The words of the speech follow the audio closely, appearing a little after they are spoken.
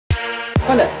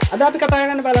හොඳයි. අද අපි කතා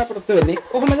කරන්න බලාපොරොත්තු වෙන්නේ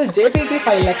කොහොමද JPG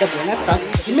ෆයිල් එකක් ඇතුලේ නැත්නම්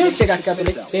ඉමේජ් එකක්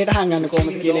ඇතුලේ data හංගන්න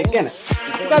කොහොමද කියලා එක ගැන.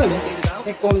 බලමු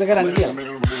ඒක කොහොමද කරන්නේ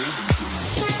කියලා.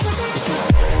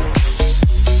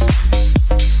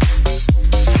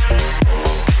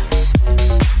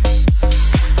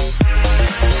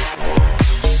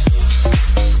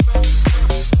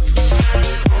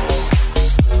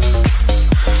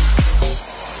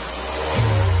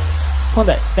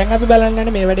 හොඳයි. දැන් අපි බලන්න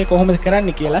යන්නේ මේ වැඩේ කොහොමද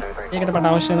කරන්නේ කියලා. ඒකට මට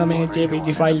අවශ්‍ය වෙන මේ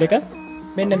JPG ෆයිල් එක.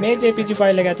 මෙන්න මේ JPG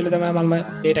ෆයිල් එක ඇතුලේ තමයි මම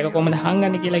data එක කොහොමද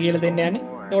හංගන්නේ කියලා දෙන්න යන්නේ.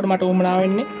 ඒකට මට උවමනා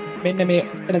වෙන්නේ මෙන්න මේ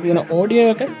එතන තියෙන audio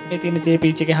එක මේ තියෙන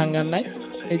JPG එකේ හංගන්නයි.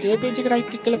 මේ JPG එක right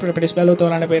click කරලා properties බලුවොත්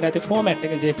ඔයාලට පේන ඇති format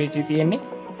එක JPG තියෙන්නේ.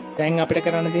 දැන් අපිට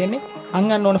කරන්න තියෙන්නේ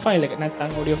හංගන්න ඕන ෆයිල් එක.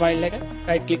 නැත්නම් audio ෆයිල් එක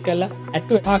right click කරලා add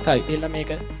to archive කියලා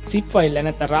මේක zip ෆයිල් එක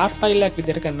නැත්නම් rar ෆයිල් එකක්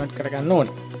විදිහට convert කරගන්න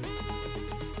ඕනේ.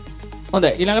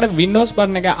 හොඳයි ඊළඟට Windows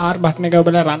button එක R button එක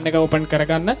ඔබලා run එක open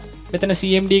කරගන්න. මෙතන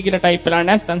cmd කියලා type කරලා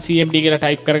නැත්නම් cmd කියලා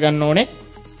type කරගන්න ඕනේ.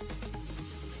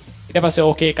 ඊට පස්සේ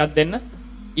OK එකක් දෙන්න.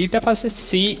 ඊට පස්සේ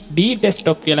cd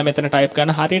desktop කියලා මෙතන type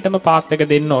කරන හරියටම path එක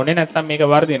දෙන්න ඕනේ. නැත්නම් මේක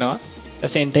වර්ධිනවා.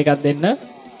 ඊට එකක් දෙන්න.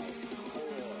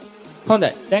 හොඳයි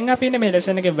දැන් අපි ඉන්නේ මේ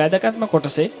lesson එකේ වැදගත්ම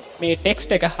කොටසේ මේ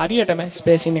text එක හරියටම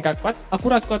spacing එකක්වත්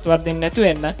අකුරක්වත් වර්ධින්න නැතුව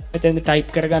එන්න මෙතෙන්ද type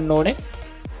කරගන්න ඕනේ.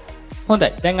 හොඳයි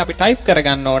දැන් අපි type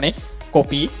කරගන්න ඕනේ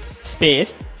copy space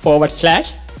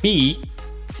 /p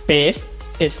space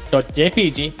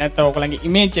test.jpg නැත්නම් ඔයගලගේ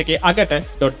image එකේ අගට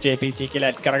 .jpg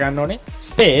කියලා add කරගන්න ඕනේ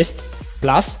space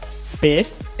plus space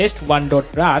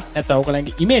test1.rar නැත්නම්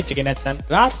ඔයගලගේ image එකේ නැත්නම්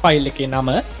rar file එකේ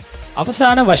නම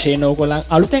අවසාන වශයෙන් ඔයගලන්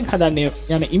අලුතෙන් හදන්න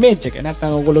යන image එක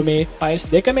නැත්නම් ඔයගොල්ලෝ මේ files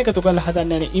දෙකම එකතු කරලා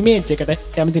හදන්න යන image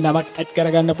එකට කැමති නමක් add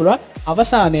කරගන්න පුළුවන්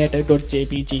අවසානයට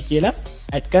 .jpg කියලා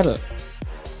add කරලා.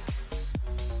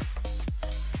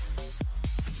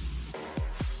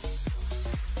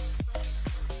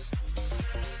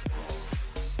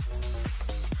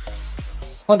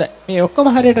 හොඳයි මේ ඔක්කොම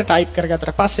හරියට type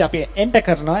කරගත්තට පස්සේ අපි enter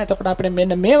කරනවා. එතකොට අපිට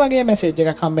මෙන්න මේ වගේ message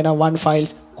එකක් හම්බ වෙනවා one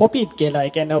files copied කියලා.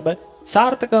 ඒ කියන්නේ ඔබ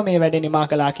සාර්ථකව මේ වැඩේ නිමා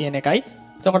කළා කියන එකයි.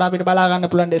 එතකොට අපිට බලා ගන්න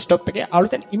පුළුවන් desktop එකේ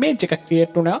අලුතෙන් image එකක්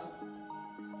create වුණා.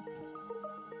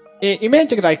 ඒ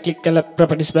image එක right click කරලා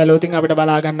properties බලුවොත් අපිට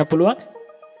බලා ගන්න පුළුවන්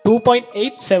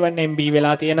 2.87 MB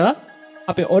වෙලා තියෙනවා.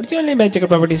 අපි original image එක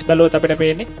properties බලුවොත් අපිට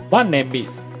පේන්නේ 1 MB.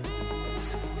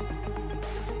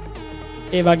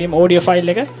 ඒ වගේම audio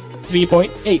file එක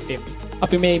 3.8 MB.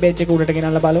 අපි මේ image එක උඩට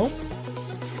ගෙනල්ලා බලමු.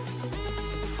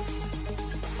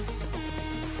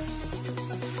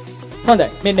 හොඳයි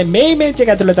මෙන්න මේ image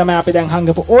එක ඇතුළේ තමයි අපි දැන්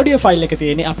හංගපු audio file එක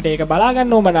තියෙන්නේ. අපිට ඒක බලා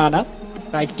ගන්න ඕන නම්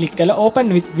right click කරලා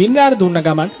open with WinRAR දුන්න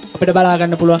ගමන් අපිට බලා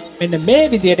ගන්න පුළුවන් මෙන්න මේ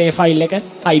විදිහට මේ file එක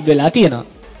hide වෙලා තියෙනවා.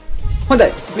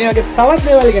 හොඳයි මේ වගේ තවත්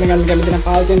දේවල් ඉගෙන ගන්න කැමති නම්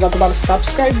පාවිච්චි කරලා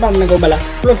subscribe බටන් එක ඔබලා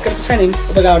upload කරපු සැනින්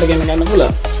ඔබ ගාවට ගෙන ගන්න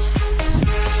පුළුවන්.